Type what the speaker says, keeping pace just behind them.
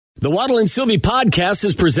The Waddle and Sylvie podcast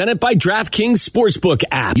is presented by DraftKings Sportsbook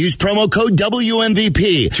app. Use promo code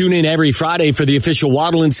WMVP. Tune in every Friday for the official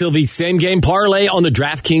Waddle and Sylvie same game parlay on the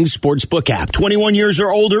DraftKings Sportsbook app. 21 years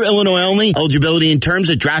or older, Illinois only. Eligibility and terms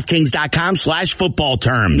at DraftKings.com/football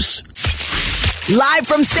terms. Live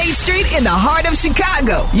from State Street in the heart of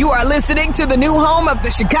Chicago, you are listening to the new home of the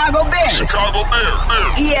Chicago Bears. Chicago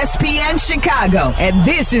Bears. ESPN Chicago. And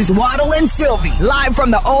this is Waddle and Sylvie, live from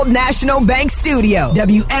the Old National Bank Studio.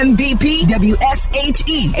 WMVP,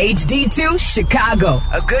 WSHE, HD2, Chicago.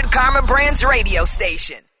 A Good Karma Brands radio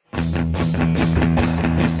station.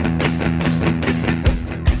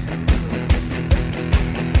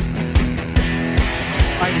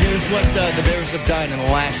 All right, here's what the Bears have done in the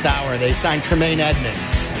last hour. They signed Tremaine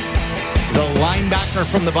Edmonds, the linebacker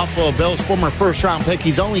from the Buffalo Bills, former first-round pick.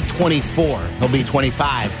 He's only 24. He'll be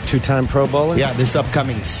 25. Two-time Pro Bowler? Yeah, this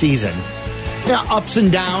upcoming season. Yeah, ups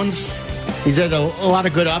and downs. He's had a lot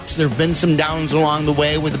of good ups. There have been some downs along the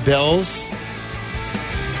way with the Bills.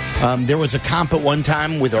 There was a comp at one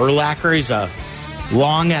time with Urlacher. He's a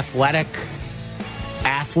long, athletic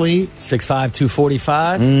athlete. 6'5",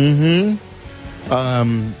 245. Mm-hmm.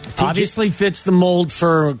 Obviously fits the mold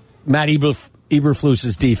for Matt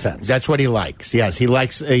Eberflus's defense. That's what he likes. Yes, he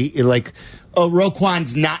likes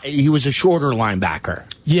Roquan's not. He was a shorter linebacker.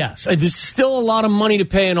 Yes, there's still a lot of money to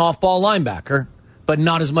pay an off-ball linebacker, but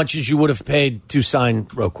not as much as you would have paid to sign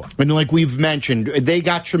Roquan. And like we've mentioned, they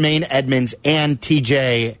got Tremaine Edmonds and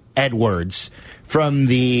T.J. Edwards from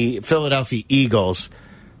the Philadelphia Eagles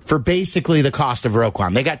for basically the cost of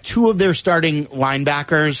Roquan. They got two of their starting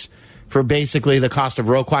linebackers for basically the cost of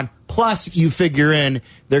Roquan. Plus, you figure in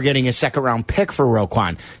they're getting a second-round pick for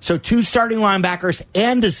Roquan. So two starting linebackers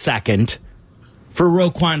and a second for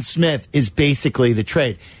Roquan Smith is basically the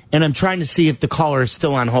trade. And I'm trying to see if the caller is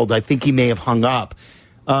still on hold. I think he may have hung up.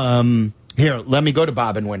 Here, let me go to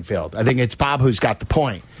Bob in Winfield. I think it's Bob who's got the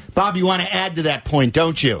point. Bob, you want to add to that point,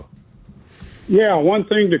 don't you? Yeah, one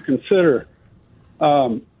thing to consider.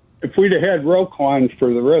 If we'd have had Roquan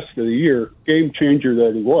for the rest of the year, game changer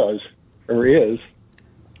that he was, or is,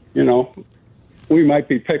 we might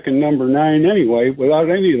be picking number 9 anyway without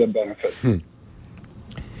any of the benefits.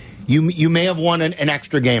 You may have won an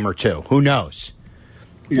extra game or two. Who knows?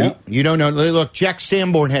 Yeah. You don't know. Look, Jack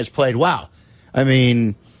Sanborn has played well. I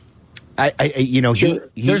mean,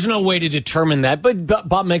 There's no way to determine that, but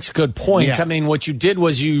Bob makes a good point. Yeah. I mean, what you did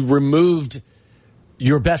was you removed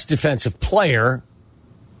your best defensive player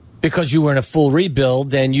because you were in a full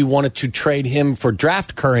rebuild and you wanted to trade him for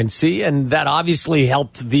draft currency, and that obviously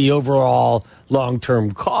helped the overall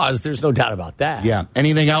long-term cause. There's no doubt about that. Yeah.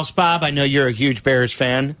 Anything else, Bob? I know you're a huge Bears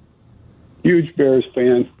fan. Huge Bears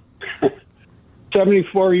fan.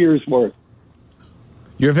 74 years worth.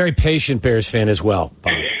 You're a very patient Bears fan as well,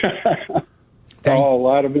 Bob. A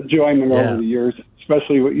lot of enjoyment over the years,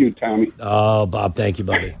 especially with you, Tommy. Oh, Bob, thank you,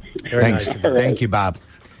 buddy. Very Thanks. nice. Thank you, Bob.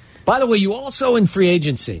 By the way, you also in free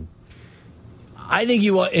agency, I think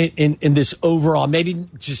you in this overall, maybe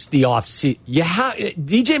just the offseason,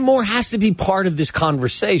 DJ Moore has to be part of this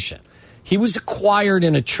conversation. He was acquired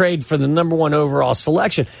in a trade for the number 1 overall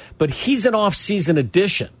selection, but he's an off-season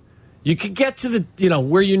addition. You could get to the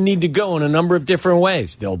where you need to go in a number of different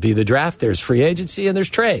ways. There'll be the draft, there's free agency, and there's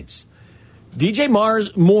trades. DJ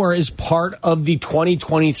Moore is part of the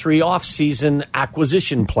 2023 offseason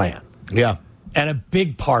acquisition plan. Yeah. And a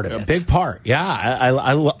big part of it. A big part. Yeah.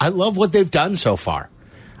 I love what they've done so far.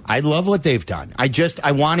 I love what they've done. I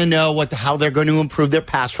want to know how they're going to improve their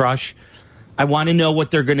pass rush. I want to know what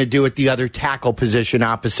they're going to do at the other tackle position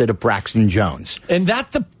opposite of Braxton Jones. And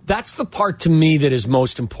that's the part to me that is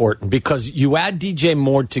most important, because you add DJ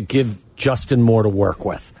Moore to give Justin Moore to work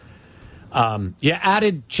with. You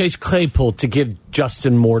added Chase Claypool to give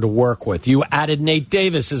Justin Moore to work with. You added Nate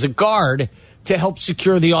Davis as a guard to help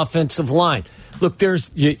secure the offensive line. Look,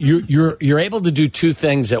 you're able to do two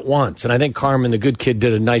things at once, and I think Carmen, the good kid,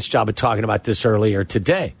 did a nice job of talking about this earlier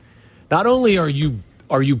today. Not only are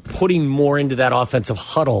you putting more into that offensive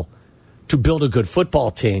huddle to build a good football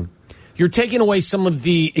team, you're taking away some of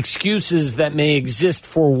the excuses that may exist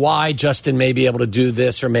for why Justin may be able to do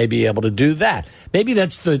this or may be able to do that. Maybe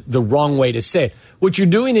that's the wrong way to say it. What you're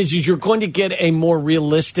doing is you're going to get a more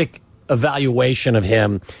realistic evaluation of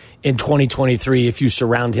him in 2023 if you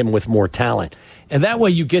surround him with more talent. And that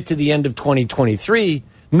way you get to the end of 2023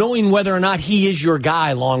 knowing whether or not he is your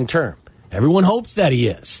guy long term. Everyone hopes that he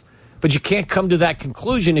is. But you can't come to that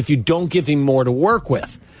conclusion if you don't give him more to work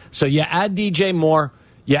with. So you add DJ Moore,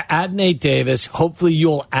 you add Nate Davis. Hopefully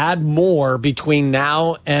you'll add more between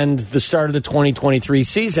now and the start of the 2023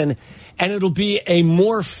 season, and it'll be a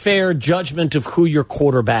more fair judgment of who your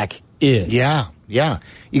quarterback is. Yeah. Yeah.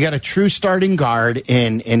 You got a true starting guard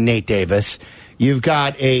in Nate Davis. You've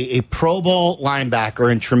got a Pro Bowl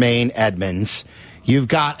linebacker in Tremaine Edmonds. You've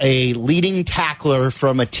got a leading tackler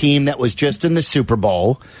from a team that was just in the Super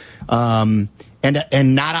Bowl, and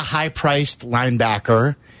not a high-priced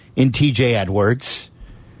linebacker in T.J. Edwards.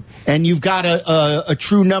 And you've got a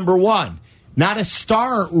true number one. Not a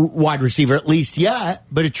star wide receiver, at least yet,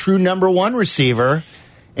 but a true number one receiver.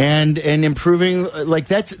 And improving, like,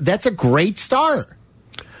 that's a great start.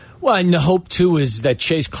 Well, and the hope, too, is that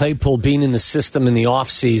Chase Claypool being in the system in the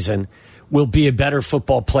offseason will be a better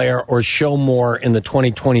football player or show more in the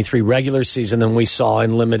 2023 regular season than we saw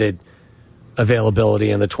in limited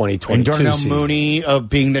availability in the 2022 and Darnell season. Mooney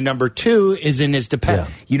being the number two isn't as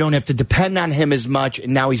you don't have to depend on him as much,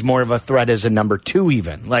 and now he's more of a threat as a number two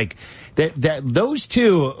even. Like, those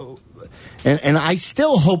two, and I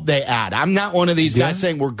still hope they add. I'm not one of these guys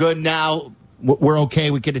saying we're good now, we're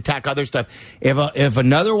okay, we could attack other stuff. If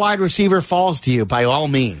another wide receiver falls to you, by all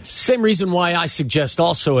means. Same reason why I suggest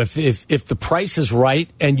also if the price is right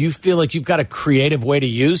and you feel like you've got a creative way to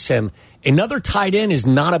use him, another tight end is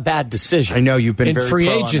not a bad decision. I know you've been in very free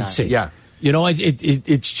pro on agency. that. Yeah. You know,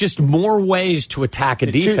 it's just more ways to attack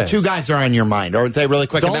a defense. Two guys are on your mind, aren't they, really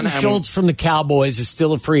quick? Dalton Schultz from the Cowboys is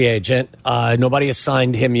still a free agent. Nobody has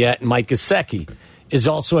signed him yet. Mike Gesicki is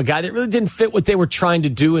also a guy that really didn't fit what they were trying to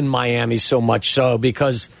do in Miami so much so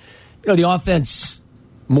because, the offense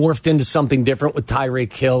morphed into something different with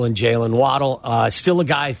Tyreek Hill and Jalen Waddle. Still a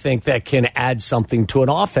guy, I think, that can add something to an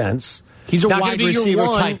offense. He's a wide receiver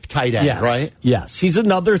type tight end, right? Yes. He's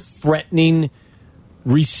another threatening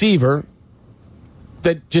receiver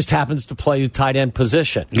that just happens to play the tight end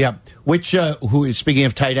position. Yeah. Speaking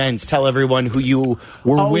of tight ends, tell everyone who you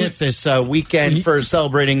were with this weekend for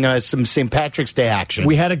celebrating some St. Patrick's Day action.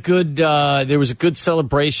 We had there was a good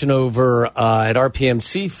celebration over at RPM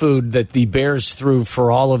Seafood that the Bears threw for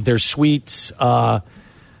all of their suites,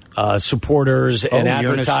 supporters and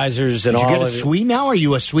advertisers. Did you get a suite now? Are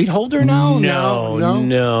you a suite holder now?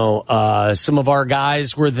 No. Some of our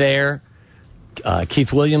guys were there.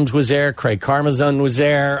 Keith Williams was there. Craig Karmazin was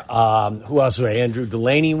there. Who else was there? Andrew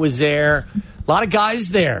Delaney was there. A lot of guys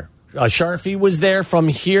there. Sharfie was there from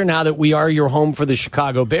here now that we are your home for the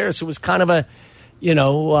Chicago Bears. So it was kind of a,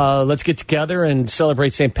 let's get together and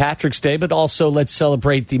celebrate St. Patrick's Day, but also let's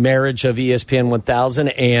celebrate the marriage of ESPN 1000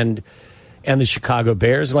 and the Chicago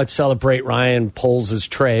Bears. And let's celebrate Ryan Poles'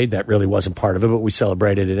 trade. That really wasn't part of it, but we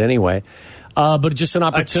celebrated it anyway. But just an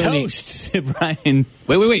opportunity. A toast, Brian.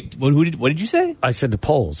 Wait. What did you say? I said to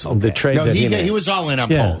Poles on the trade. No, that he was all in on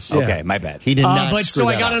Poles. Okay, my bad. He did not. But so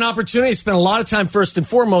I got an opportunity to spend a lot of time first and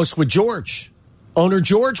foremost with George. Owner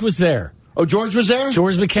George was there. Oh, George was there?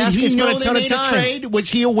 George McCaskey Did he know spent a ton they of made time. a trade? Was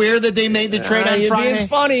he aware that they made the trade on Friday? Being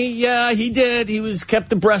funny. Yeah, he did. He was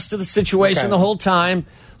kept abreast of the situation the whole time.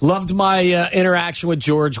 Loved my interaction with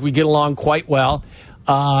George. We get along quite well.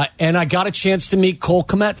 And I got a chance to meet Cole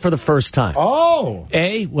Kmet for the first time. Oh.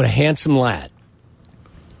 What a handsome lad.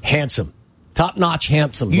 Handsome. Top-notch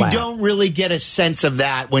handsome lad. You don't really get a sense of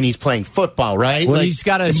that when he's playing football, right? When he's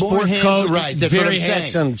got a sport coat, right, that's very what I'm saying.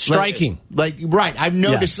 handsome, striking. Right. I've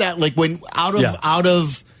noticed that, like, when out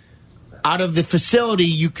of the facility,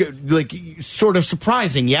 you could, like, sort of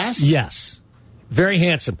surprising, yes? Yes. Very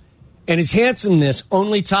handsome. And his handsomeness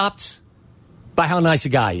only topped by how nice a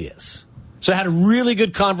guy he is. So I had a really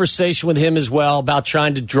good conversation with him as well about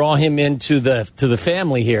trying to draw him into the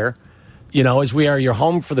family here, as we are your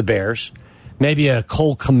home for the Bears. Maybe a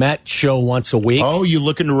Cole Kmet show once a week. Oh, you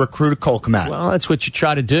looking to recruit a Cole Kmet? Well, that's what you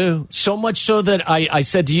try to do. So much so that I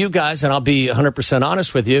said to you guys, and I'll be 100%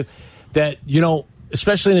 honest with you, that,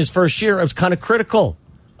 especially in his first year, I was kind of critical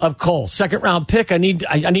of Cole. Second-round pick, I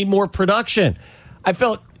need more production. I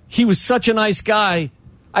felt he was such a nice guy.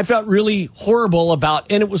 I felt really horrible about,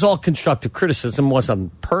 and it was all constructive criticism,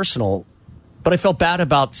 wasn't personal, but I felt bad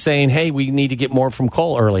about saying, hey, we need to get more from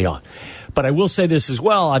Cole early on. But I will say this as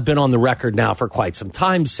well. I've been on the record now for quite some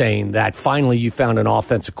time saying that finally you found an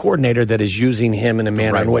offensive coordinator that is using him in a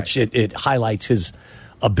manner in which it highlights his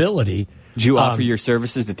ability. Did you offer your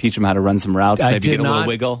services to teach him how to run some routes? Maybe get a little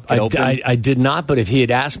wiggle? I did not, but if he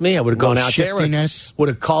had asked me, I would have gone out there. Would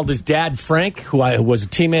have called his dad, Frank, who was a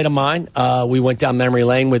teammate of mine. We went down memory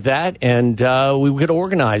lane with that, and we could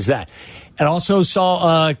organize that. And also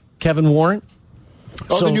saw Kevin Warren.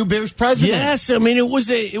 The new Bears president. Yes, I mean it was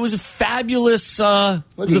a fabulous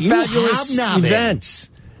event.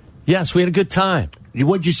 Yes, we had a good time.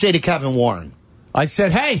 What'd you say to Kevin Warren? I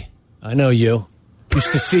said, "Hey, I know you.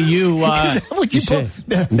 Used to see you." Is that what you pulled?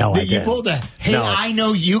 No, I didn't. didn't. You pulled the "Hey, no. I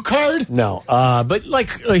know you" card? No, but like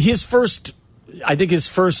his first I think his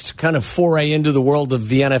first kind of foray into the world of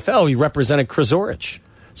the NFL, he represented Chris Orich.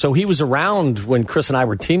 So he was around when Chris and I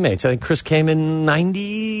were teammates. I think Chris came in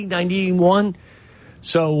 90, 91.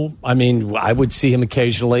 So, I mean, I would see him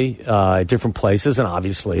occasionally at different places, and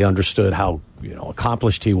obviously understood how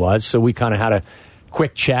accomplished he was. So we kind of had a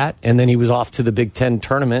quick chat, and then he was off to the Big Ten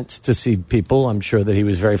tournament to see people I'm sure that he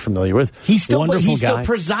was very familiar with. He's still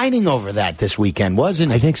presiding over that this weekend,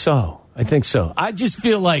 wasn't he? I think so. I just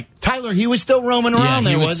feel like Tyler, he was still roaming around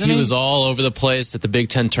there, wasn't he? He was all over the place at the Big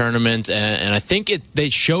Ten tournament, and I think they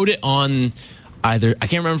showed it on either, I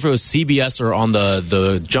can't remember if it was CBS or on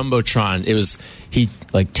the Jumbotron. It was, he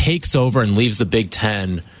like takes over and leaves the Big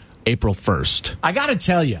Ten April 1st. I got to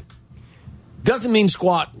tell you, doesn't mean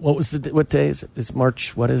squat. What day is it? It's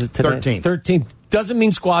March, what is it today? 13th. Doesn't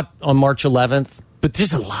mean squat on March 11th. But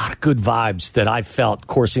there's a lot of good vibes that I felt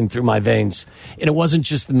coursing through my veins. And it wasn't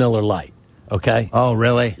just the Miller Lite, okay? Oh,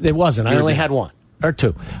 really? It wasn't. I only had one or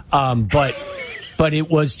two. But it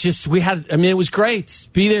was just, it was great.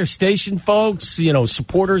 Be there, station folks,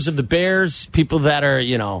 supporters of the Bears, people that are,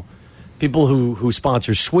 people who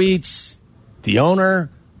sponsor suites, the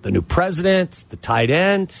owner, the new president, the tight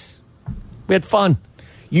end. We had fun.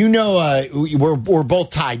 We're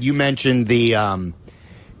both tied. You mentioned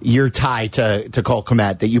your tie to Cole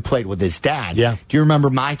Kmet that you played with his dad. Yeah. Do you remember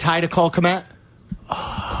my tie to Cole Kmet?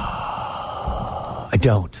 I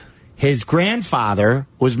don't. His grandfather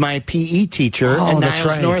was my PE teacher at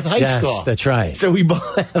Niles North High School. Yes, that's right. So we both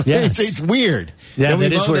it's weird. Yeah,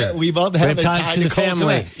 that is weird. We both have a ties tie to the Cole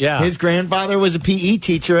family. Kmet. Yeah. His grandfather was a PE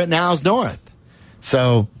teacher at Niles North.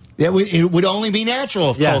 So it would only be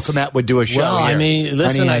natural if Cole Kmet would do a show. Well, here. I mean,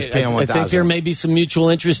 listen, I think there may be some mutual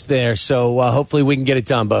interest there, so hopefully we can get it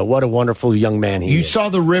done. But what a wonderful young man he is. You saw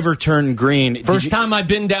the river turn green. First time I've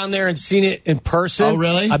been down there and seen it in person. Oh,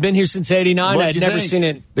 really? I've been here since '89. I'd never seen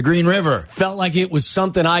it. The Green River. Felt like it was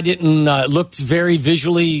something I didn't, looked very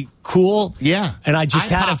visually cool. Yeah. And I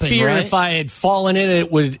just had a fear if I had fallen in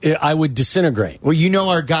it, I would disintegrate. Well,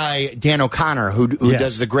 our guy, Dan O'Connor, who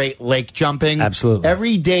does the Great Lake jumping. Absolutely.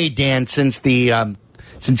 Every day, Dan, since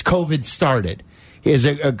COVID started, is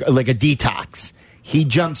like a detox. He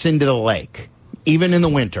jumps into the lake, even in the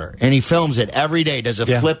winter, and he films it every day, does a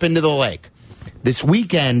flip into the lake. This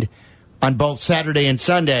weekend, on both Saturday and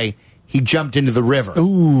Sunday, he jumped into the river.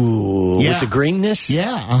 Ooh, with the greenness?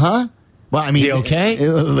 Yeah, uh-huh. Well, I mean, is he okay?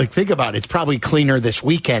 Like, think about it. It's probably cleaner this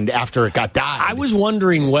weekend after it got dyed. I was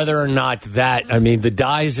wondering whether or not the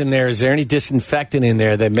dyes in there, is there any disinfectant in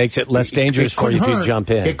there that makes it less dangerous for you if you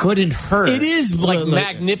jump in? It couldn't hurt. It is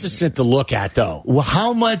magnificent to look at, though. Well,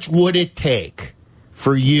 how much would it take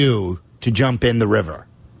for you to jump in the river?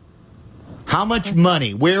 How much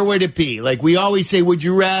money? Where would it be? Like we always say, would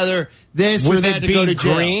you rather this or that to go to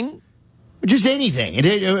jail? Green? Just anything.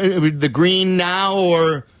 The green now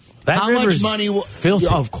or... That how much money? Filthy.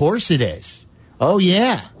 Of course it is. Oh,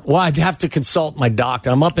 yeah. Well, I'd have to consult my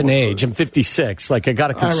doctor. I'm up in age. I'm 56. Like, I got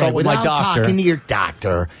to consult with my doctor. Talking to your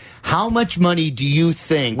doctor, how much money do you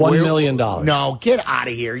think? $1 million. No, get out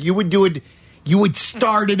of here. You would do it. You would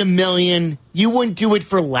start at $1 million. You wouldn't do it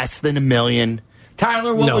for less than $1 million.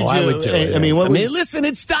 Tyler, what would you? I would do it. I mean, listen,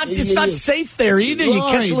 it's not safe there either. You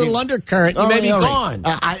catch a little undercurrent, you may be gone.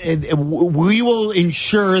 We will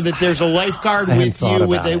ensure that there's a lifeguard with you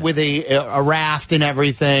with a raft and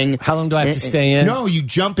everything. How long do I have to stay in? No, you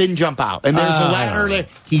jump in, jump out, and there's a ladder there.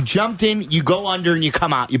 He jumped in, you go under, and you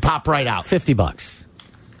come out. You pop right out. $50.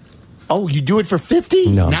 Oh, you do it for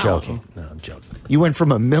 $50? No, I'm joking. You went from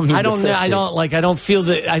 $1 million. I don't. To $50. I don't like. I don't feel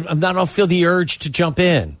the. I don't feel the urge to jump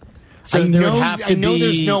in. So I know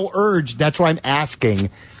there's no urge. That's why I'm asking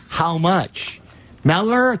how much.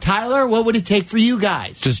 Mellor, Tyler, what would it take for you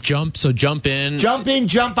guys? Just jump. So jump in. Jump in,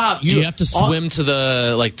 jump out. Do you have to swim to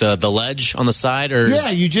the ledge on the side? Or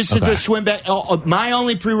yeah, you just have to swim back. My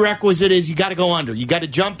only prerequisite is you got to go under. You got to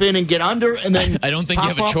jump in and get under, and then I don't think you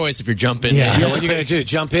have a choice if you're jumping. Yeah, what are you going to do?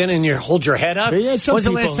 Jump in and hold your head up? Yeah, when's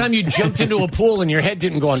the last time you jumped into a pool and your head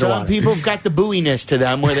didn't go underwater? Some people have got the buoyness to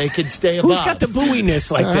them where they could stay above. Who's got the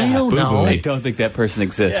buoyness like that? I don't know. I don't think that person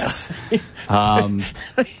exists. Yeah.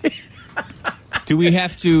 Do we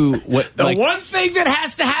have to? The one thing that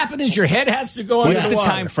has to happen is your head has to go under What's the the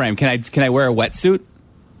time frame? Can I wear a wetsuit?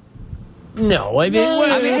 No, I mean, what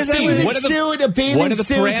are the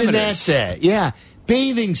parameters? And that's it. Yeah,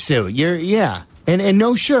 bathing suit. And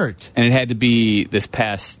no shirt. And it had to be this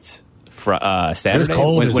past Saturday. It was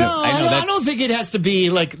cold. I don't think it has to be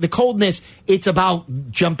like the coldness. It's about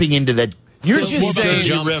jumping into the You're More just about the saying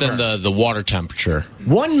jump than the water temperature.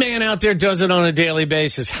 one man out there does it on a daily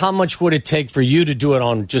basis. How much would it take for you to do it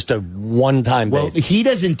on just a one-time Well, basis? he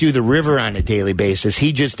doesn't do the river on a daily basis.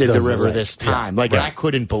 He just did Does the the river lake. this time. Yeah. Like, Right. I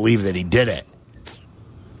couldn't believe that he did it.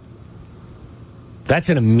 That's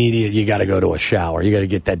an immediate. You got to go to a shower. You got to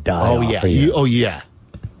get that dye Oh, off yeah. of you. Oh, yeah.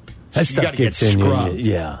 That You stuff gotta get gets in you. scrubbed.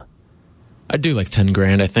 Yeah. I'd do like 10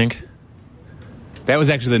 grand, I think. That was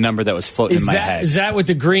actually the number that was floating in my head. Is that with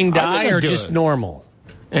the green dye I'd or do just it. normal?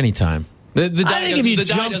 Anytime. The dye I think if you the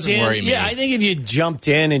dye jumped doesn't in, worry me. yeah, I think if you jumped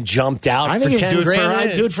in and jumped out I for think 10 grand,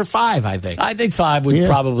 I'd do it for 5, I think. I think 5 would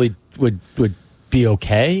probably would be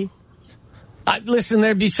okay. Listen,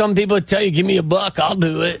 there'd be some people that tell you, "Give me $1, I'll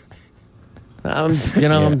do it."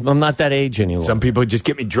 I'm not that age anymore. Some people just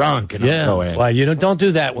get me drunk and I'll go in. Well, you don't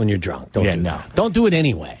do that when you're drunk. Don't Yeah, do no. that. Don't do it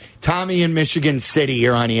anyway. Tommy in Michigan City,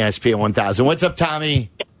 you're on ESPN 1000. What's up,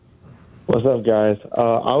 Tommy? What's up, guys?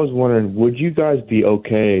 I was wondering, would you guys be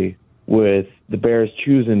okay with the Bears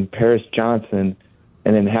choosing Paris Johnson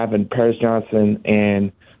and then having Paris Johnson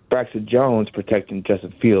and Braxton Jones protecting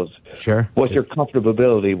Justin Fields? Sure. What's your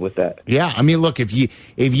comfortability with that? Yeah, I mean, look, if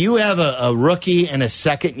you have a rookie and a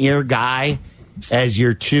second-year guy as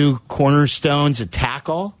your two cornerstones at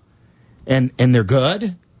tackle, and they're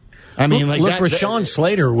good, I mean, look, Rashawn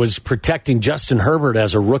Slater was protecting Justin Herbert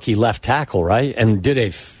as a rookie left tackle, right? And did a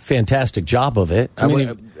fantastic job of it. I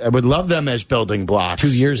would love them as building blocks.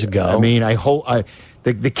 2 years ago. I mean, I hope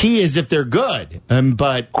the key is if they're good.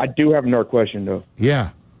 But I do have another question, though. yeah,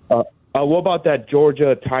 what about that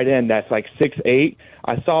Georgia tight end that's like 6'8"?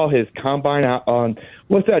 I saw his combine out on,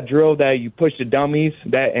 what's that drill that you push the dummies,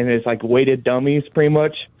 and it's like weighted dummies pretty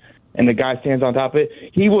much, and the guy stands on top of it.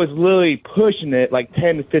 He was literally pushing it like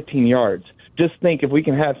 10 to 15 yards. Just think if we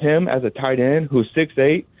can have him as a tight end who's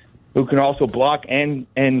 6'8", who can also block and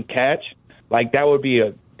catch, like that would be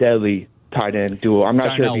a deadly tight end duo. I'm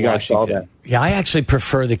not sure if you guys saw that. Yeah, I actually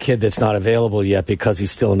prefer the kid that's not available yet because he's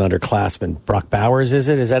still an underclassman. Brock Bowers, is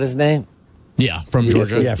it? Is that his name? Yeah, from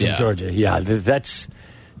Georgia. Yeah, from Georgia. Yeah, that's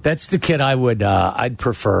the kid I'd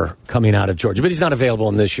prefer coming out of Georgia, but he's not available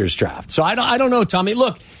in this year's draft. So I don't know, Tommy.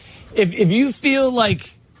 Look, if you feel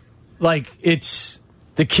like it's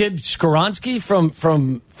the kid Skoronski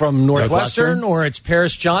from Northwestern or it's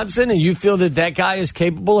Paris Johnson, and you feel that guy is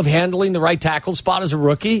capable of handling the right tackle spot as a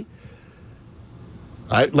rookie,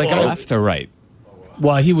 left or right?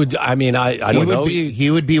 well, he would. I mean, I don't know.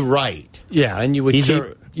 He would be right. Yeah, and you would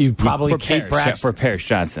you'd probably keep Braxton for Paris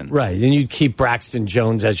Johnson, right? And you'd keep Braxton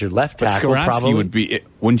Jones as your left tackle. Skoronski Probably would be.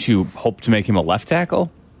 Wouldn't you hope to make him a left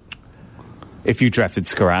tackle? If you drafted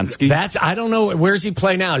Skoronski, I don't know. Where does he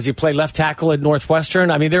play now? Does he play left tackle at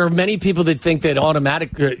Northwestern? I mean, there are many people that think that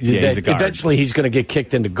he's a guard. eventually he's going to get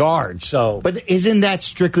kicked into guard. So, But isn't that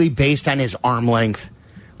strictly based on his arm length?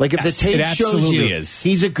 Like, if Yes, the tape it shows absolutely you is.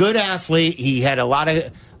 he's a good athlete, he had a lot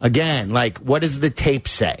of, again, like, what does the tape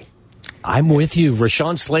say? I'm with you.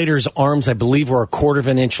 Rashawn Slater's arms, I believe, were a quarter of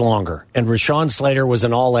an inch longer, and Rashawn Slater was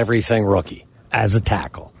an all-everything rookie as a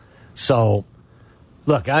tackle. So,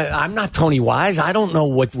 look, I'm not Tony Wise. I don't know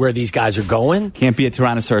where these guys are going. can't be a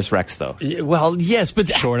Tyrannosaurus Rex though. Well, yes, but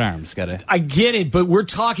Short arms, got it. I get it, but we're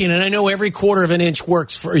talking, and I know every quarter of an inch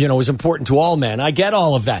works for, is important to all men. I get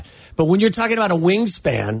all of that. But when you're talking about a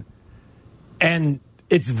wingspan and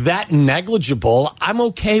it's that negligible, I'm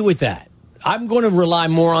okay with that. I'm going to rely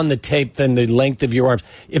more on the tape than the length of your arms.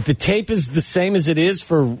 If the tape is the same as it is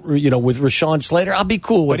for, with Rashawn Slater, I'll be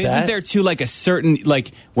cool with But that. isn't there too like a certain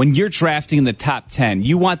when you're drafting in the top 10,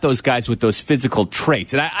 you want those guys with those physical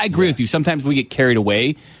traits. And I agree with you. Sometimes we get carried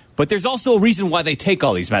away, but there's also a reason why they take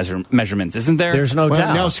all these measurements, isn't there? There's no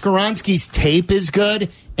doubt. No, Skoronski's tape is good,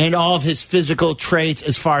 and all of his physical traits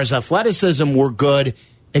as far as athleticism were good,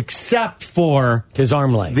 except for his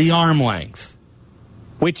arm length. the arm length.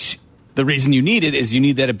 Which the reason you need it is you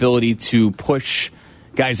need that ability to push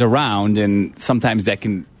guys around, and sometimes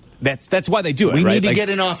that's why they do it. We right? need to get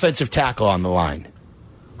an offensive tackle on the line.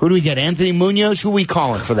 Who do we get? Anthony Munoz? Who we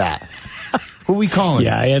calling for that? Who we calling?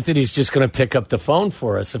 Yeah, Anthony's just going to pick up the phone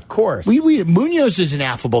for us, of course. Munoz is an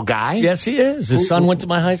affable guy. Yes, he is. His son went to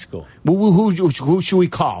my high school. Who should we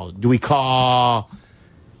call? Do we call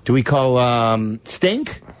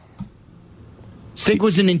Stink? Stink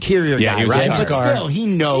was an interior Yeah, guy, he was right? a But guard. still, he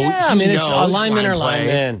knows. Yeah, I he mean, it's knows a lineman or line play.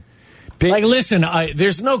 lineman. Like, listen,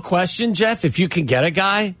 there's no question, Jeff, if you can get a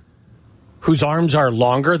guy whose arms are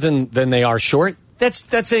longer than they are short, that's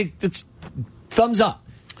thumbs up.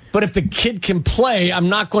 But if the kid can play, I'm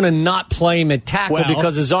not going to not play him at tackle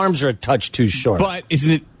because his arms are a touch too short. But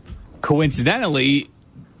isn't it coincidentally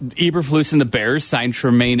Eberflus and the Bears signed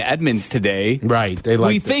Tremaine Edmonds today. Right.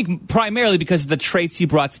 We think primarily because of the traits he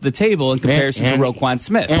brought to the table in comparison to Roquan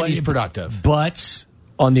Smith. And he's productive. But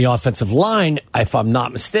on the offensive line, if I'm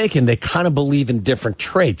not mistaken, they kind of believe in different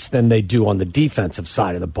traits than they do on the defensive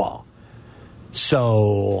side of the ball.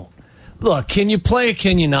 So, look, can you play or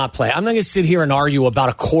can you not play? I'm not going to sit here and argue about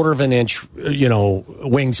a quarter of an inch,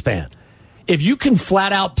 wingspan. If you can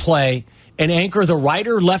flat out play and anchor the right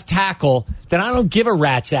or left tackle, then I don't give a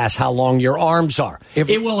rat's ass how long your arms are.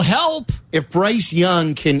 It will help. If Bryce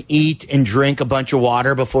Young can eat and drink a bunch of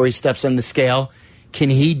water before he steps on the scale, can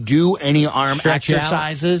he do any arm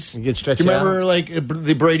exercises? You get stretch Do you remember out? like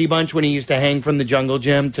the Brady Bunch when he used to hang from the jungle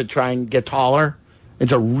gym to try and get taller?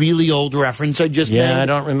 It's a really old reference I just made. Yeah, I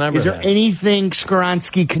don't remember Is there that. anything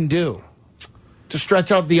Skoronski can do to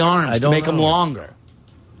stretch out the arms to make them longer?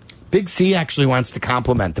 Big C actually wants to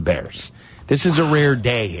compliment the Bears. This is a rare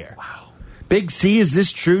day here. Wow. Big C, is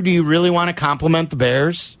this true? Do you really want to compliment the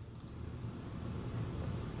Bears?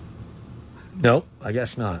 Nope, I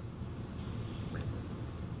guess not.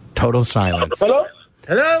 Total silence. Hello?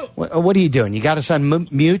 Hello? What are you doing? You got us on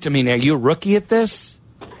mute? I mean, are you a rookie at this?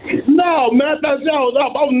 No, man, I thought y'all was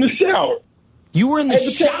up in the shower. You were in the Hey,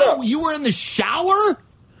 but check it shower? out. You were in the shower?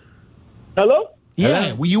 Hello?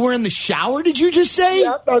 Yeah. Well, you were in the shower, did you just say?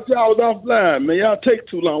 Yeah, I thought y'all was offline, man. Y'all take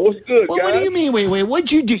too long. What's good, Well, guys? what do you mean? Wait.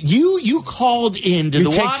 What'd you do? You called into You the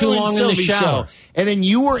take Waddle too long and in the Sylvie shower. show, and then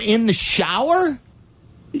you were in the shower?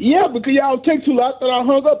 Yeah, because y'all take too long. I thought I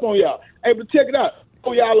hung up on y'all. Hey, but check it out.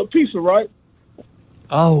 Oh, y'all a pizza, right?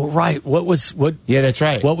 Oh, right. What? Yeah, that's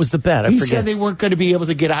right. What was the bet? I He forget. said they weren't going to be able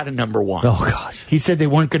to get out of number one. Oh, gosh. He said they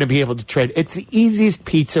weren't going to be able to trade. It's the easiest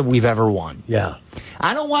pizza we've ever won. Yeah.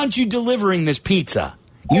 I don't want you delivering this pizza.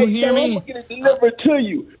 You Hey, hear so me? I'm going to get it delivered to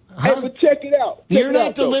you. Hey, but check it out. Check You're it not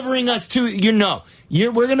out, though. delivering us to.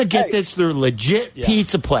 We're going to get Hey. this through legit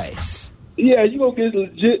pizza place. Yeah, you going to get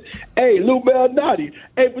legit. Hey, Lou Malnati.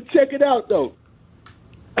 Hey, but check it out, though.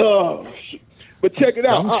 But check it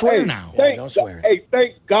out. Don't swear hey, now. Don't swear. Hey,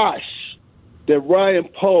 thank gosh that Ryan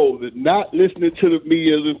Poles is not listening to the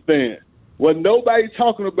media as a fan. When nobody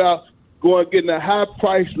talking about going getting a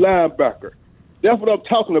high-priced linebacker. That's what I'm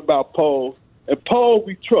talking about, Poles. And Poles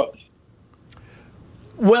we trust.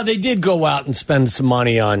 Well, they did go out and spend some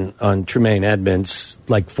money on Tremaine Edmonds,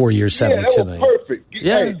 like 4 years, Yeah, that $72 was million. perfect.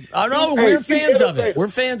 Yeah, Hey, I know. hey, We're see, fans of it. everybody- We're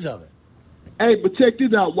fans of it. Hey, but check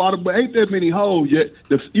this out, Water. But ain't that many holes yet?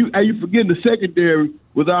 You forgetting the secondary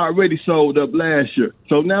was already sold up last year.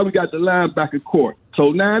 So now we got the linebacker court.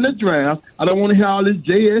 So now in the draft, I don't want to hear all this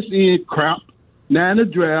JSN crap. Now in the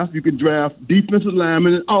draft, you can draft defensive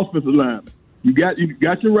linemen and offensive linemen. You got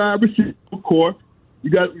your wide receiver core.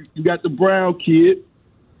 You got the Brown kid.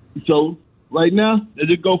 So right now, they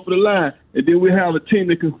just go for the line, and then we have a team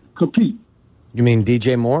that can compete. You mean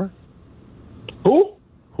DJ Moore? Who?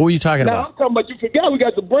 Who are you talking Now, I'm about? talking about, you forgot we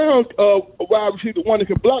got the Brown wide receiver, the one that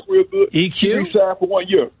can block real good. EQ? He re-signed for 1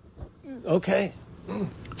 year. Okay.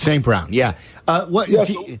 St. Brown, yeah. What? Yeah,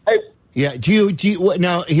 do so, you- hey, yeah. Do you? What,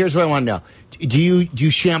 now, here's what I want to know. Do you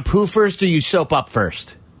shampoo first or you soap up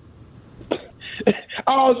first?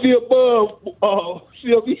 all the above,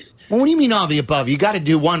 Sylvie. Well, what do you mean all the above? You got to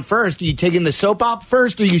do one first. Are you taking the soap up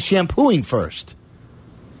first or are you shampooing first?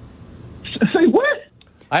 Say what?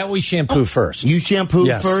 I always shampoo first. You shampoo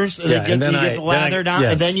Yes. first, Yeah, get, and then you I- get the lather then I- down,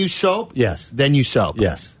 yes. and then you soap? Yes. Then you soap.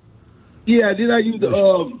 Yes. Yeah, then I use the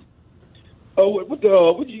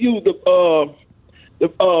what you use the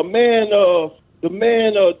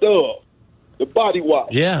body wash.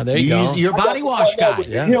 Yeah, there you go. Your body wash guy. With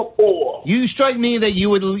Yeah. the hemp oil. You strike me that you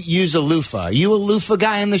would use a loofah. Are you a loofah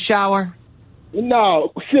guy in the shower?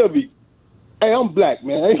 No, Sylvie. Hey, I'm black,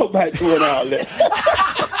 man. Ain't nobody doing all that.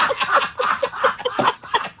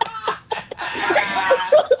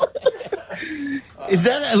 Is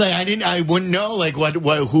that like I wouldn't know like what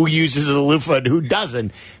who uses a loofah and who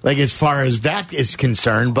doesn't, like as far as that is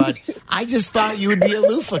concerned, but I just thought you would be a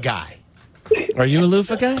loofah guy. Are you a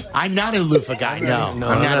loofah guy? I'm not a loofah guy. No, I'm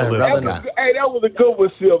not a I'm loofah not. guy. Hey, that was a good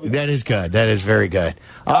one, Sylvie. That is good. That is very good.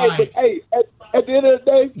 All Hey, right. but hey, at the end of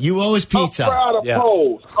the day, You owe us pizza. I'm proud of Yeah.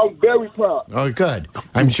 Poles. I'm very proud. Oh, good.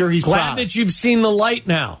 I'm sure he's Glad proud. that you've seen the light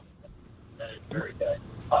now.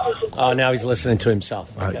 Oh, now he's listening to himself.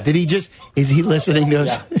 Okay. Did he just? Is he listening to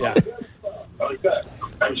us? Yeah.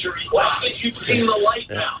 I'm sure he's glad that you've seen the light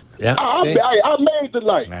now. Yeah. I see? made the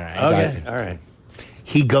light. All right. got Okay. it. All right.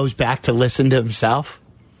 He goes back to listen to himself.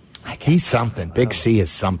 He's something. Big C is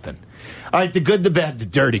something. All right, the good, the bad, the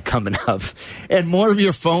dirty coming up. And more of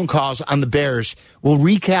your phone calls on the Bears. We'll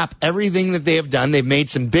recap everything that they have done. They've made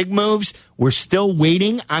some big moves. We're still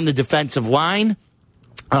waiting on the defensive line.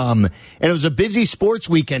 And it was a busy sports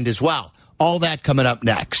weekend as well. All that coming up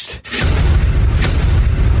next.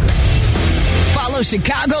 Follow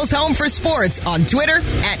Chicago's Home for Sports on Twitter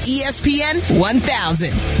at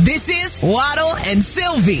ESPN1000. This is Waddle and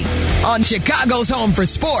Sylvie on Chicago's Home for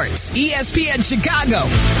Sports, ESPN Chicago.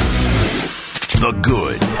 The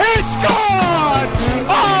good. It's gone!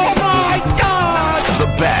 Oh, my God! The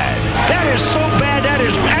bad. That is so bad, that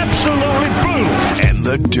is absolutely brutal. And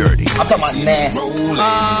the dirty. I'm talking about nasty.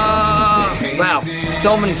 Wow.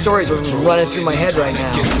 So many stories are running through my head right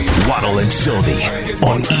now. Waddle and Sylvie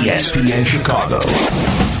on ESPN Chicago.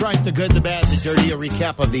 Right, the good, the bad, the dirty, a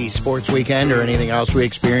recap of the sports weekend or anything else we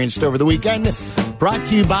experienced over the weekend. Brought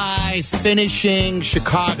to you by Finishing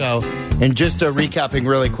Chicago. And just recapping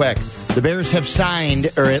really quick. The Bears have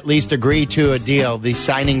signed, or at least agreed to a deal. These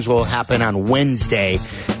signings will happen on Wednesday.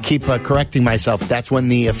 Keep correcting myself. That's when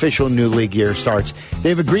the official new league year starts.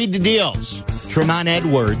 They've agreed to deals. Tremont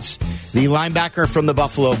Edwards, the linebacker from the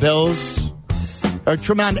Buffalo Bills.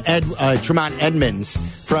 Tremont Edmonds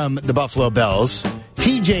from the Buffalo Bills.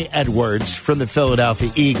 TJ Edwards from the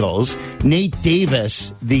Philadelphia Eagles. Nate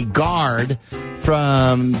Davis, the guard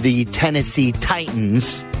from the Tennessee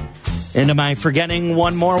Titans. And am I forgetting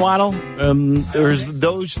one more, Waddle?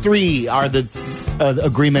 Those three are the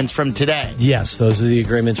agreements from today. Yes, those are the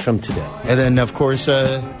agreements from today. And then, of course,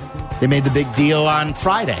 they made the big deal on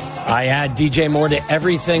Friday. I add DJ Moore to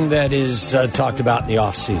everything that is talked about in the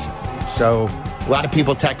offseason. So a lot of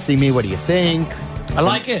people texting me, what do you think? I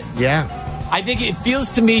like it. Yeah. I think it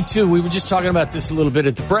feels to me, too, we were just talking about this a little bit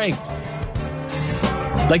at the break.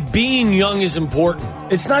 Like, being young is important.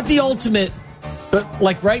 It's not the ultimate. But,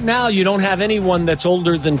 like, right now, you don't have anyone that's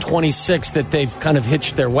older than 26 that they've kind of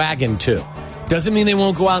hitched their wagon to. Doesn't mean they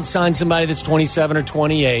won't go out and sign somebody that's 27 or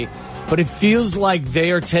 28. But it feels like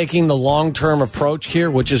they are taking the long-term approach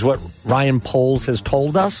here, which is what Ryan Poles has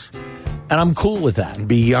told us. And I'm cool with that.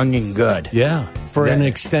 Be young and good. Yeah, for an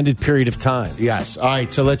extended period of time. Yes. All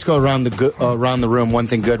right, so let's go around the room. One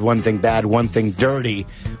thing good, one thing bad, one thing dirty.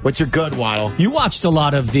 What's your good, Waddle? You watched a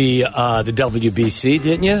lot of the WBC,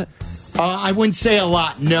 didn't you? I wouldn't say a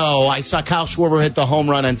lot, no. I saw Kyle Schwarber hit the home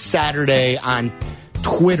run on Saturday on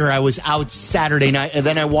Twitter. I was out Saturday night, and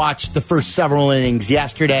then I watched the first several innings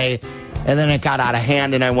yesterday, and then it got out of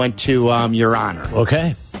hand, and I went to Your Honor.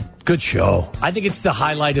 Okay. Good show. I think it's the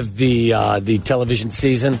highlight of the television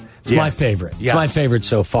season. It's my favorite. It's my favorite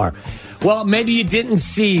so far. Well, maybe you didn't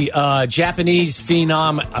see Japanese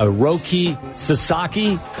phenom Roki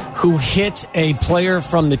Sasaki, who hit a player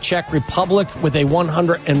from the Czech Republic with a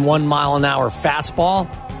 101-mile-an-hour fastball.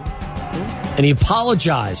 And he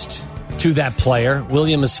apologized to that player,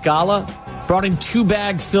 William Escala, brought him 2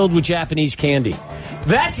 bags filled with Japanese candy.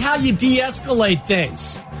 That's how you de-escalate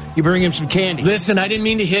things. You bring him some candy. Listen, I didn't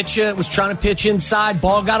mean to hit you. I was trying to pitch inside.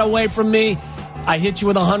 Ball got away from me. I hit you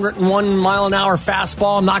with a 101-mile-an-hour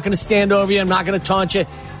fastball. I'm not going to stand over you. I'm not going to taunt you.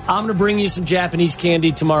 I'm going to bring you some Japanese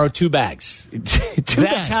candy tomorrow, 2 bags.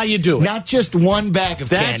 That's how you do it. Not just one bag of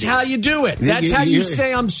candy. That's how you do it. That's how you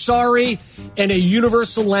say I'm sorry in a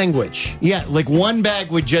universal language. Yeah, like one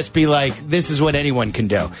bag would just be like, this is what anyone can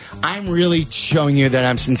do. I'm really showing you that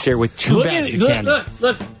I'm sincere with 2 bags of candy.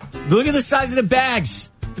 Look at the size of the bags.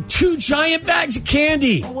 The 2 giant bags of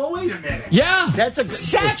candy. Oh, well, wait a minute. Yeah. That's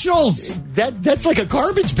satchels. That's like a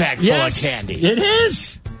garbage bag full of candy. It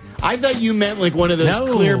is. I thought you meant like one of those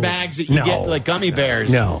clear bags that you get like gummy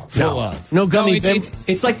bears full of. No gummy bears.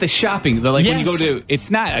 It's like the shopping. Like when you go to, it's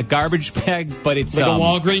not a garbage bag, but it's like a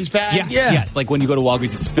Walgreens bag? Yes. Like when you go to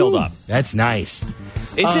Walgreens, it's filled up. That's nice.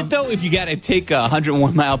 Is it though? If you got to take a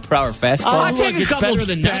 101-mile-per-hour fastball, I'll take a couple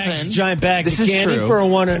giant bags of candy for a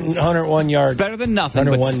 101-yard. It's better than nothing.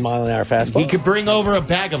 101-mile-an-hour fastball. He could bring over a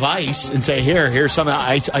bag of ice and say, here's some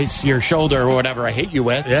ice your shoulder or whatever I hit you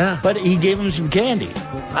with. Yeah. But he gave him some candy.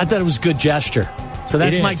 I thought it was a good gesture. So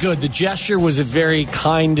that's my good. The gesture was a very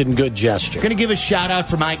kind and good gesture. Going to give a shout out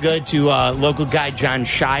for my good to local guy John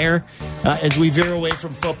Shire as we veer away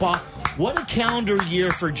from football. What a calendar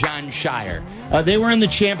year for John Shire. They were in the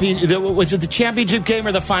was it the championship game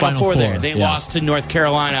or the Final Four there? They lost to North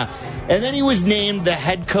Carolina. And then he was named the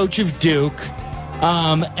head coach of Duke.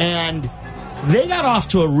 And they got off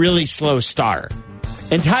to a really slow start.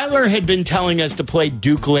 And Tyler had been telling us to play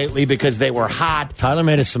Duke lately because they were hot. Tyler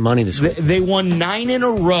made us some money this week. They won 9 in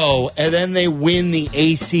a row, and then they win the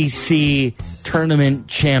ACC tournament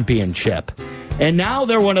championship. And now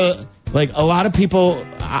they're one of, like, a lot of people,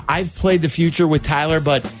 I've played the future with Tyler,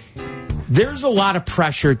 but there's a lot of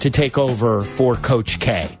pressure to take over for Coach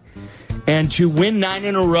K. And to win 9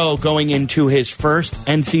 in a row going into his first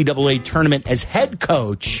NCAA tournament as head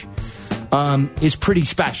coach, is pretty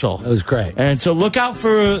special. That was great. And so look out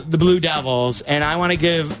for the Blue Devils, and I want to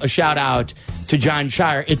give a shout-out to John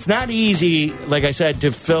Shire. It's not easy, like I said,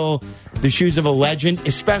 to fill the shoes of a legend,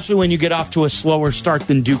 especially when you get off to a slower start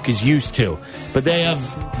than Duke is used to. But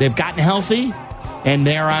they've gotten healthy, and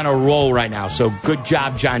they're on a roll right now. So good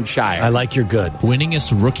job, John Shire. I like your good.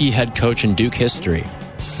 Winningest rookie head coach in Duke history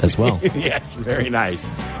as well. Yes, very nice.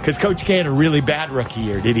 Because Coach K had a really bad rookie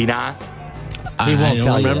year, did he not? He won't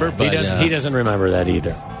tell remember, you that. but He doesn't remember that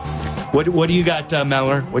either. What do you got,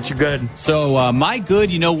 Meller? What's your good? So, my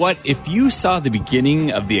good, you know what? If you saw the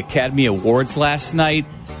beginning of the Academy Awards last night,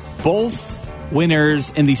 both winners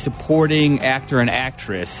in the supporting actor and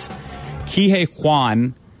actress, Ke Huy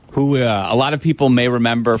Quan, who a lot of people may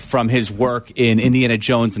remember from his work in Indiana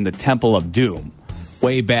Jones and the Temple of Doom,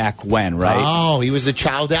 way back when, right? Oh, he was a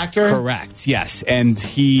child actor? Correct, yes. And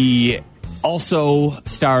he also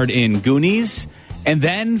starred in Goonies, and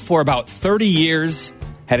then for about 30 years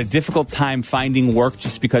had a difficult time finding work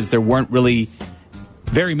just because there weren't really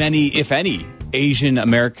very many, if any, Asian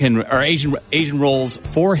American or Asian roles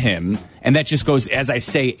for him. And that just goes, as I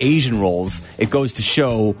say, Asian roles, it goes to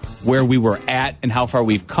show where we were at and how far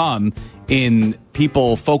we've come in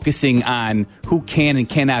people focusing on who can and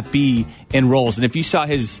cannot be in roles. And if you saw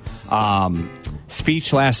his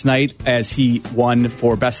speech last night as he won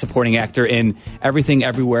for Best Supporting Actor in Everything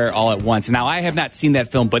Everywhere All at Once. Now, I have not seen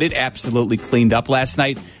that film, but it absolutely cleaned up last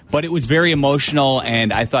night. But it was very emotional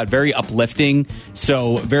and I thought very uplifting.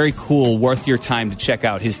 So very cool, worth your time to check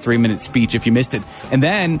out his 3-minute speech if you missed it. And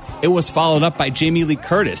then it was followed up by Jamie Lee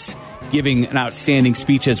Curtis giving an outstanding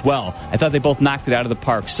speech as well. I thought they both knocked it out of the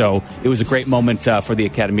park, so it was a great moment for the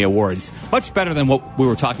Academy Awards. Much better than what we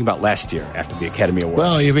were talking about last year after the Academy Awards.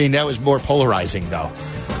 Well, you mean that was more polarizing, though.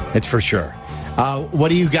 It's for sure. What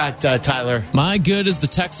do you got, Tyler? My good is the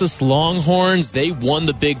Texas Longhorns. They won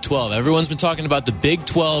the Big 12. Everyone's been talking about the Big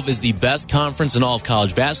 12 is the best conference in all of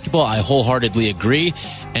college basketball. I wholeheartedly agree.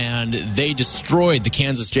 And they destroyed the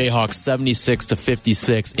Kansas Jayhawks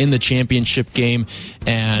 76-56 in the championship game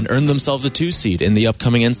and earned themselves a 2 seed in the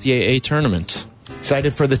upcoming NCAA tournament.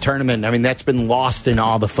 Excited for the tournament. I mean, that's been lost in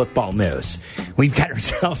all the football news. We've got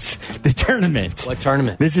ourselves the tournament. What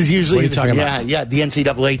tournament? This is usually what are you talking about? Yeah, the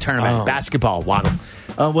NCAA tournament. Basketball, Waddle.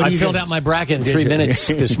 I filled out my bracket in 3 minutes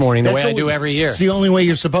this morning, the way I do every year. It's the only way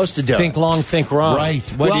you're supposed to do it. Think long, think wrong.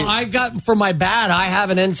 Right. I got, for my bad, I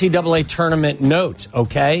have an NCAA tournament note,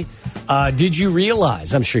 okay? Did you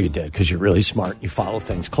realize, I'm sure you did because you're really smart, you follow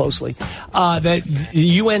things closely, that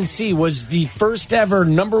UNC was the first ever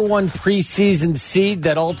 #1 preseason seed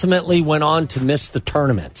that ultimately went on to miss the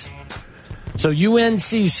tournament. So UNC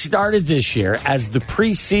started this year as the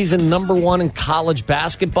preseason #1 in college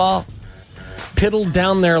basketball, piddled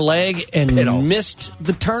down their leg and missed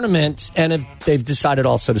the tournament, and they've decided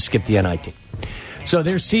also to skip the NIT. So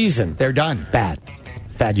their season, they're done. Bad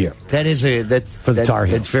year. That is for the Tar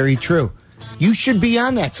Heels. That's very true. You should be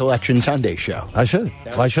on that Selection Sunday show. I should.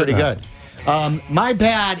 Why should pretty good. My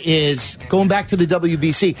bad is going back to the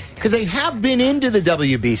WBC because they have been into the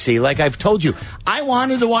WBC. Like I've told you, I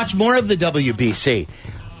wanted to watch more of the WBC.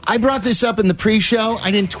 I brought this up in the pre-show.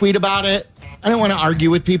 I didn't tweet about it. I don't want to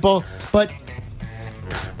argue with people, but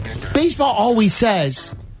baseball always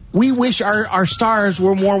says we wish our stars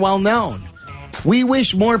were more well known. We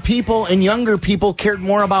wish more people and younger people cared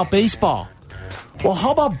more about baseball. Well, how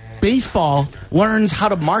about baseball learns how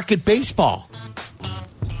to market baseball?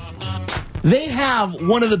 They have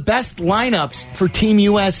one of the best lineups for Team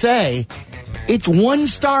USA. It's one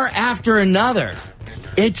star after another.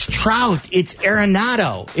 It's Trout, it's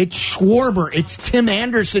Arenado, it's Schwarber, it's Tim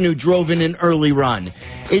Anderson who drove in an early run.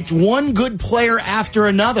 It's one good player after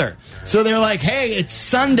another. So they're like, hey, it's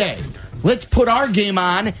Sunday. Let's put our game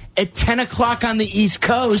on at 10 o'clock on the East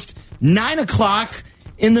Coast, 9 o'clock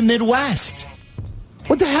in the Midwest.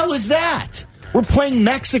 What the hell is that? We're playing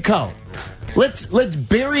Mexico. Let's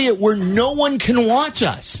bury it where no one can watch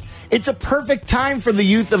us. It's a perfect time for the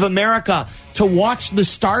youth of America to watch the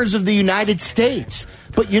stars of the United States.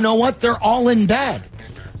 But you know what? They're all in bed.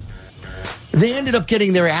 They ended up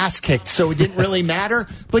getting their ass kicked, so it didn't really matter.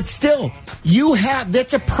 But still,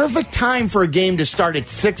 that's a perfect time for a game to start at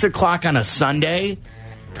 6 o'clock on a Sunday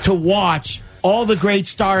to watch all the great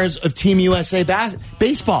stars of Team USA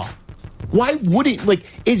baseball. Why wouldn't,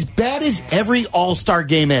 as bad as every All-Star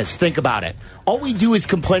game is, think about it. All we do is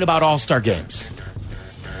complain about All-Star games.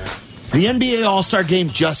 The NBA All-Star game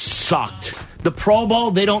just sucked. The Pro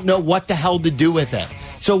Bowl, they don't know what the hell to do with it.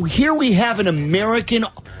 So here we have an American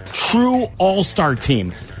true All-Star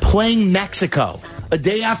team playing Mexico a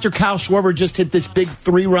day after Kyle Schwarber just hit this big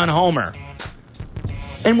 3-run homer.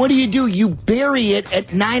 And what do? You bury it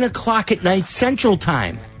at 9 o'clock at night Central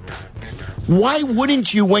Time. Why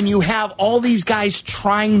wouldn't you, when you have all these guys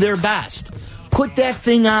trying their best, put that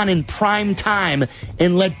thing on in prime time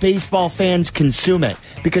and let baseball fans consume it?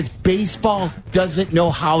 Because baseball doesn't know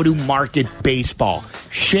how to market baseball.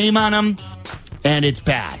 Shame on them, and it's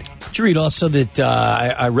bad. Did you read also that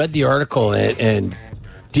I read the article and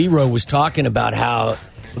D-Row was talking about how...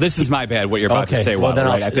 Well, this is my bad, what you're about to say. Well, then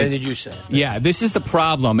right? then did you say? Yeah, this is the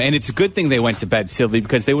problem, and it's a good thing they went to bed, Sylvie,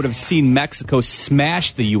 because they would have seen Mexico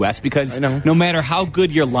smash the U.S., because no matter how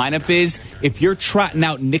good your lineup is, if you're trotting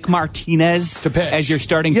out Nick Martinez as your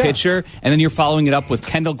starting pitcher, and then you're following it up with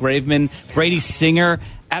Kendall Graveman, Brady Singer,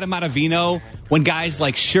 Adam Ottavino, when guys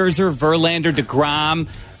like Scherzer, Verlander, DeGrom,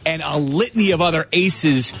 and a litany of other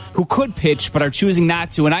aces who could pitch but are choosing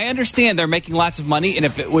not to, and I understand they're making lots of money, and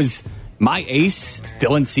if it was... my ace,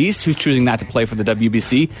 Dylan Cease, who's choosing not to play for the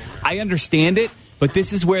WBC. I understand it, but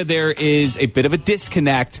this is where there is a bit of a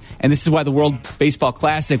disconnect, and this is why the World Baseball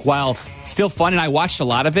Classic, while still fun, and I watched a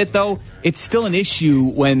lot of it, though, it's still an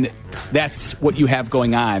issue when that's what you have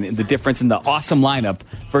going on, and the difference in the awesome lineup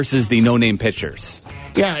versus the no-name pitchers.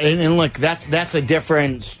 Yeah, and look, that's a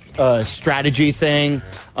different strategy thing,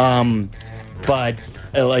 but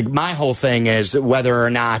like my whole thing is whether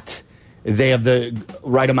or not they have the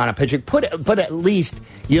right amount of pitching. But at least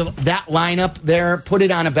you have that lineup there. Put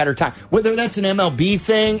it on a better time. Whether that's an MLB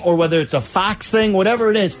thing or whether it's a Fox thing,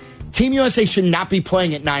 whatever it is, Team USA should not be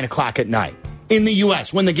playing at 9 o'clock at night in the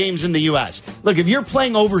U.S. when the game's in the U.S. Look, if you're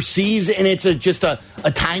playing overseas and it's just a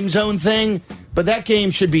time zone thing, but that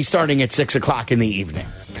game should be starting at 6 o'clock in the evening.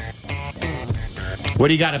 What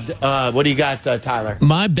do you got, Tyler?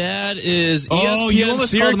 My bad is ESPN you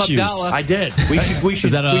almost called him Syracuse. Abdallah. I did. We should we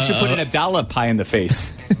should put an Abdallah pie in the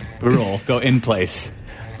face rule. Go in place.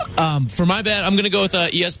 For my bad, I'm going to go with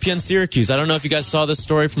ESPN Syracuse. I don't know if you guys saw this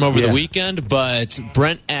story from over the weekend, but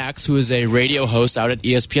Brent Axe, who is a radio host out at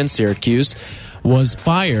ESPN Syracuse, was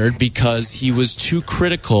fired because he was too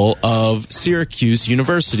critical of Syracuse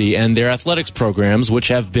University and their athletics programs, which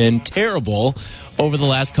have been terrible over the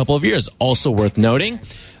last couple of years. Also worth noting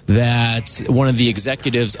that one of the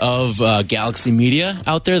executives of Galaxy Media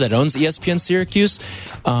out there that owns ESPN Syracuse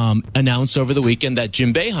announced over the weekend that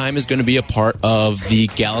Jim Boeheim is going to be a part of the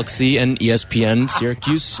Galaxy and ESPN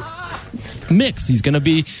Syracuse mix. He's going to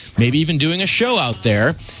be maybe even doing a show out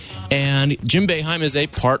there. And Jim Boeheim is a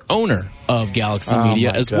part owner of Galaxy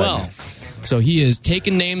Media as well. So he is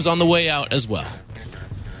taking names on the way out as well.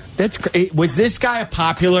 Was this guy a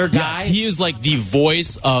popular guy? Yes, he is like the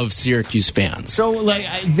voice of Syracuse fans. So, like,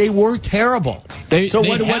 they were terrible. They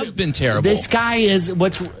have been terrible. This guy is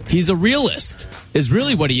he's a realist. Is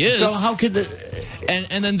really what he is. So how could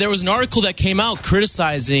And then there was an article that came out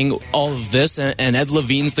criticizing all of this, and Ed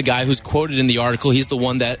Levine's the guy who's quoted in the article. He's the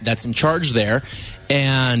one that's in charge there.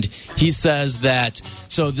 And he says that,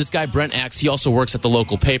 so this guy, Brent Axe, he also works at the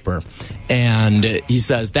local paper. And he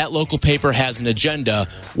says that local paper has an agenda,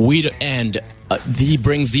 he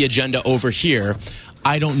brings the agenda over here.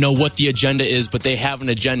 I don't know what the agenda is, but they have an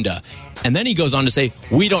agenda. And then he goes on to say,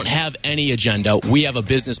 we don't have any agenda. We have a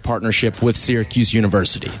business partnership with Syracuse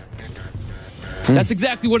University. That's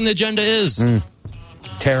exactly what an agenda is.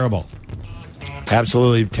 Terrible.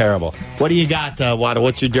 Absolutely terrible. What do you got, Wada?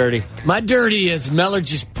 What's your dirty? My dirty is, Meller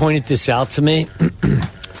just pointed this out to me.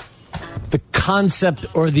 The concept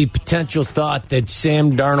or the potential thought that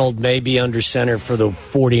Sam Darnold may be under center for the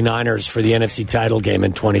 49ers for the NFC title game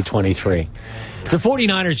in 2023. The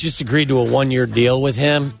 49ers just agreed to a one-year deal with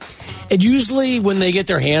him. And usually when they get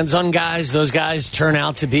their hands on guys, those guys turn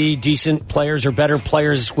out to be decent players or better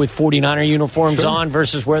players with 49er uniforms on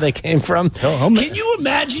versus where they came from. Can you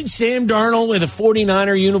imagine Sam Darnold with a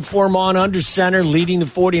 49er uniform on under center leading the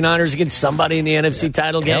 49ers against somebody in the NFC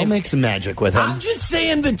title game? They'll make some magic with him. I'm just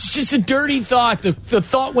saying that's just a dirty thought. The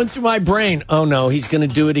thought went through my brain. Oh, no, he's going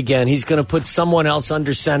to do it again. He's going to put someone else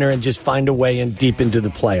under center and just find a way in deep into the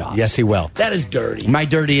playoffs. Yes, he will. That is dirty. My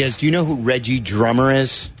dirty is, do you know who Reggie Drummer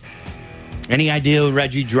is? Any idea who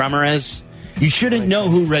Reggie Drummer is? You shouldn't know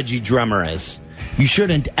who Reggie Drummer is. You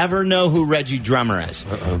shouldn't ever know who Reggie Drummer is.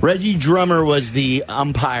 Reggie Drummer was the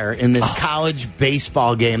umpire in this college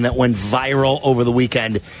baseball game that went viral over the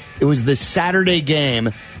weekend. It was the Saturday game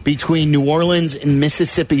between New Orleans and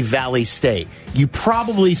Mississippi Valley State. You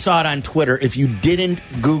probably saw it on Twitter if you didn't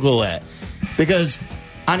Google it. Because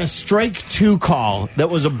on a strike two call that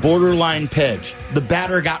was a borderline pitch, the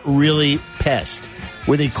batter got really pissed.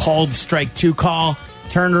 Where they called strike two call,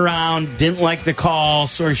 turned around, didn't like the call,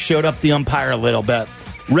 sort of showed up the umpire a little bit.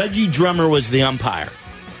 Reggie Drummer was the umpire.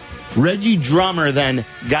 Reggie Drummer then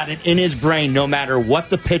got it in his brain, no matter what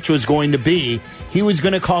the pitch was going to be, he was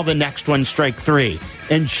going to call the next one strike 3.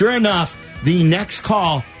 And sure enough, the next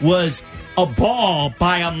call was a ball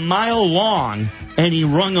by a mile long, and he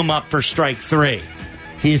rung him up for strike 3.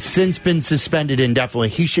 He has since been suspended indefinitely.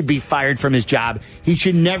 He should be fired from his job. He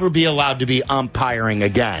should never be allowed to be umpiring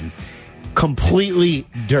again. Completely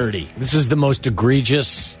dirty. This is the most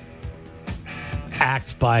egregious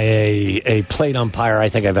act by a plate umpire I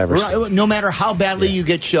think I've ever seen. No matter how badly you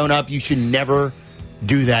get shown up, you should never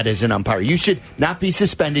do that as an umpire. You should not be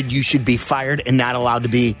suspended. You should be fired and not allowed to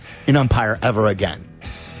be an umpire ever again.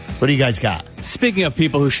 What do you guys got? Speaking of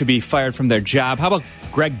people who should be fired from their job, how about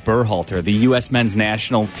Greg Berhalter, the U.S. men's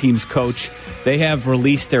national team's coach? They have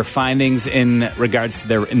released their findings in regards to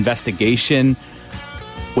their investigation,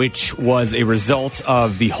 which was a result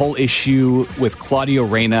of the whole issue with Claudio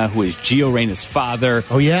Reyna, who is Gio Reyna's father.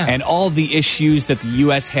 Oh, yeah. And all the issues that the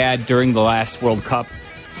U.S. had during the last World Cup.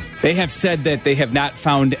 They have said that they have not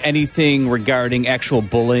found anything regarding actual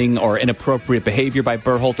bullying or inappropriate behavior by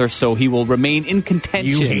Berhalter, so he will remain in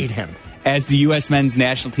contention. You hate him. As the U.S. men's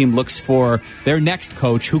national team looks for their next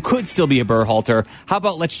coach, who could still be a Berhalter. How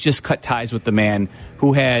about let's just cut ties with the man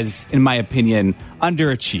who has, in my opinion,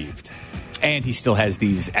 underachieved? And he still has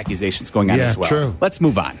these accusations going on as well. True. Let's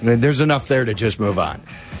move on. There's enough there to just move on.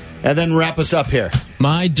 And then wrap us up here.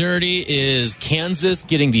 My dirty is Kansas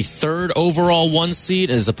getting the 3rd overall 1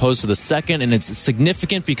 seed as opposed to the 2nd. And it's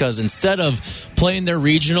significant because instead of playing their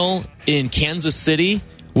regional in Kansas City,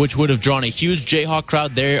 which would have drawn a huge Jayhawk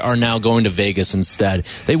crowd, they are now going to Vegas instead.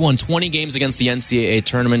 They won 20 games against the NCAA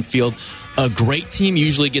tournament field. A great team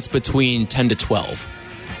usually gets between 10 to 12.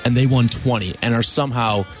 And they won 20 and are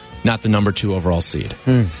somehow not the number 2 overall seed.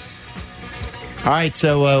 All right,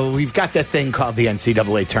 so we've got that thing called the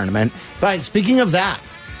NCAA tournament. But speaking of that,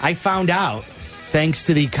 I found out, thanks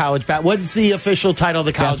to the college what's the official title of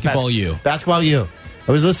the college Basketball U. Basketball U.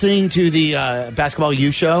 I was listening to the Basketball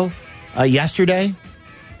U show yesterday,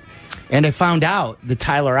 and I found out that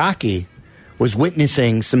Tyler Aki was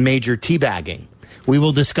witnessing some major teabagging. We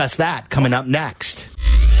will discuss that coming up next.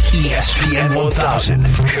 ESPN 1000,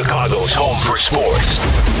 Chicago's home for sports.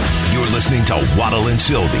 You're listening to Waddle and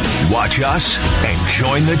Sylvie. Watch us and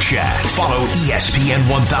join the chat. Follow ESPN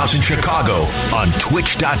 1000 Chicago on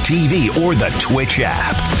Twitch.tv or the Twitch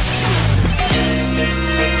app.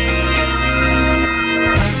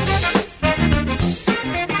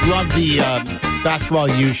 Love the Basketball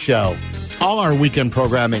U show. All our weekend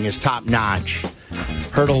programming is top notch.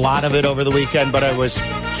 Heard a lot of it over the weekend, but I was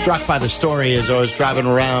struck by the story as I was driving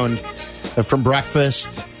around from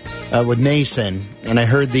breakfast with Mason, and I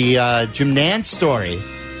heard the Jim Nance story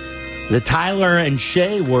that Tyler and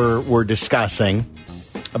Shay were discussing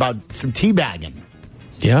about some teabagging.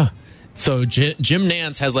 Yeah. So Jim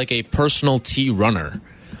Nance has like a personal tea runner.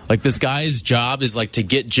 Like this guy's job is like to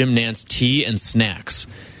get Jim Nance tea and snacks.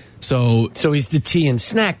 So he's the tea and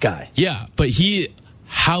snack guy. Yeah, but he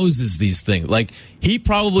houses these things. Like he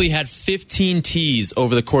probably had 15 teas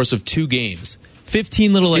over the course of 2 games.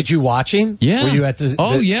 15 little. Did you watch him? Yeah. Were you at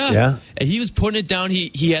the? Yeah. And he was putting it down.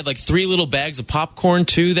 He had like 3 little bags of popcorn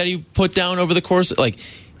too that he put down over the course. Like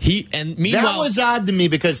meanwhile, that was odd to me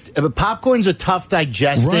because popcorn's a tough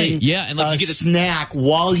digesting. Right. Yeah, and like you get a snack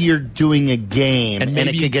while you're doing a game, and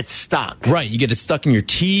it could get stuck. Right, you get it stuck in your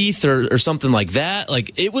teeth or something like that.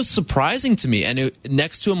 Like it was surprising to me. And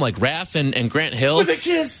next to him, like Raph and Grant Hill, with a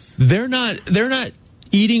kiss, they're not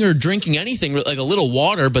eating or drinking anything. Like a little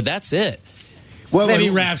water, but that's it. Well, maybe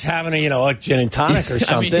Raph's having a gin and tonic or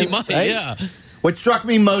something. I mean, he might, right? Yeah. What struck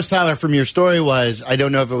me most, Tyler, from your story was, I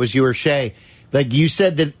don't know if it was you or Shay, like you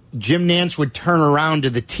said that Jim Nance would turn around to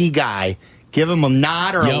the tea guy, give him a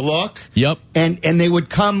nod or a look. Yep. And they would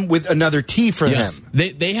come with another tea for him.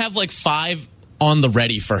 They have like 5 on the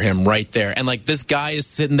ready for him right there. And like this guy is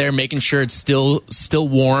sitting there making sure it's still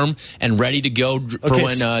warm and ready to go for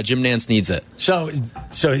when Jim Nance needs it. So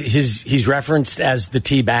he's referenced as the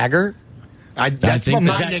tea bagger? That's my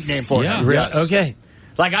nickname for him. Really? Okay.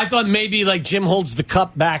 Like I thought maybe like Jim holds the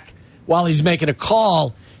cup back while he's making a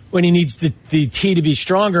call when he needs the tea to be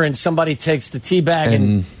stronger, and somebody takes the tea bag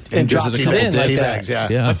and drops it in. Like that.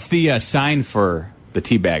 Yeah. What's the sign for the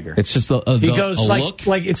tea bagger? It's just he goes like look.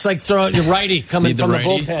 Like it's like throwing your righty coming from the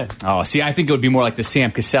bullpen. Oh, see, I think it would be more like the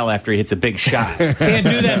Sam Cassell after he hits a big shot. Can't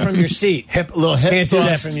do that from your seat. Can't do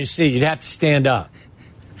that from your seat. You'd have to stand up.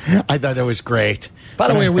 I thought that was great. By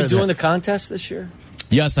the way, are we doing the contest this year?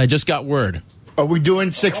 Yes, I just got word. Are we doing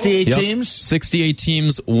 68 teams? 68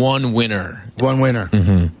 teams, 1 winner. 1 winner.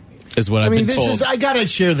 Mm-hmm. Is what I've been told. I got to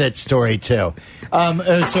share that story, too.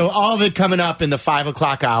 So all of it coming up in the 5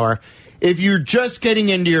 o'clock hour. If you're just getting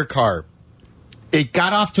into your car, it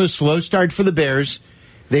got off to a slow start for the Bears.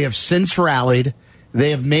 They have since rallied.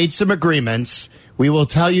 They have made some agreements. We will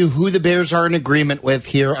tell you who the Bears are in agreement with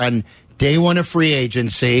here on day one of free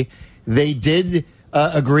agency. They did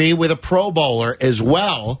agree with a Pro Bowler as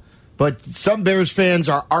well, but some Bears fans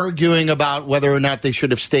are arguing about whether or not they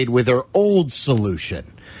should have stayed with their old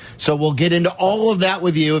solution. So we'll get into all of that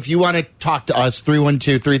with you. If you want to talk to us,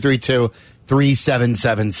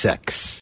 312-332-3776.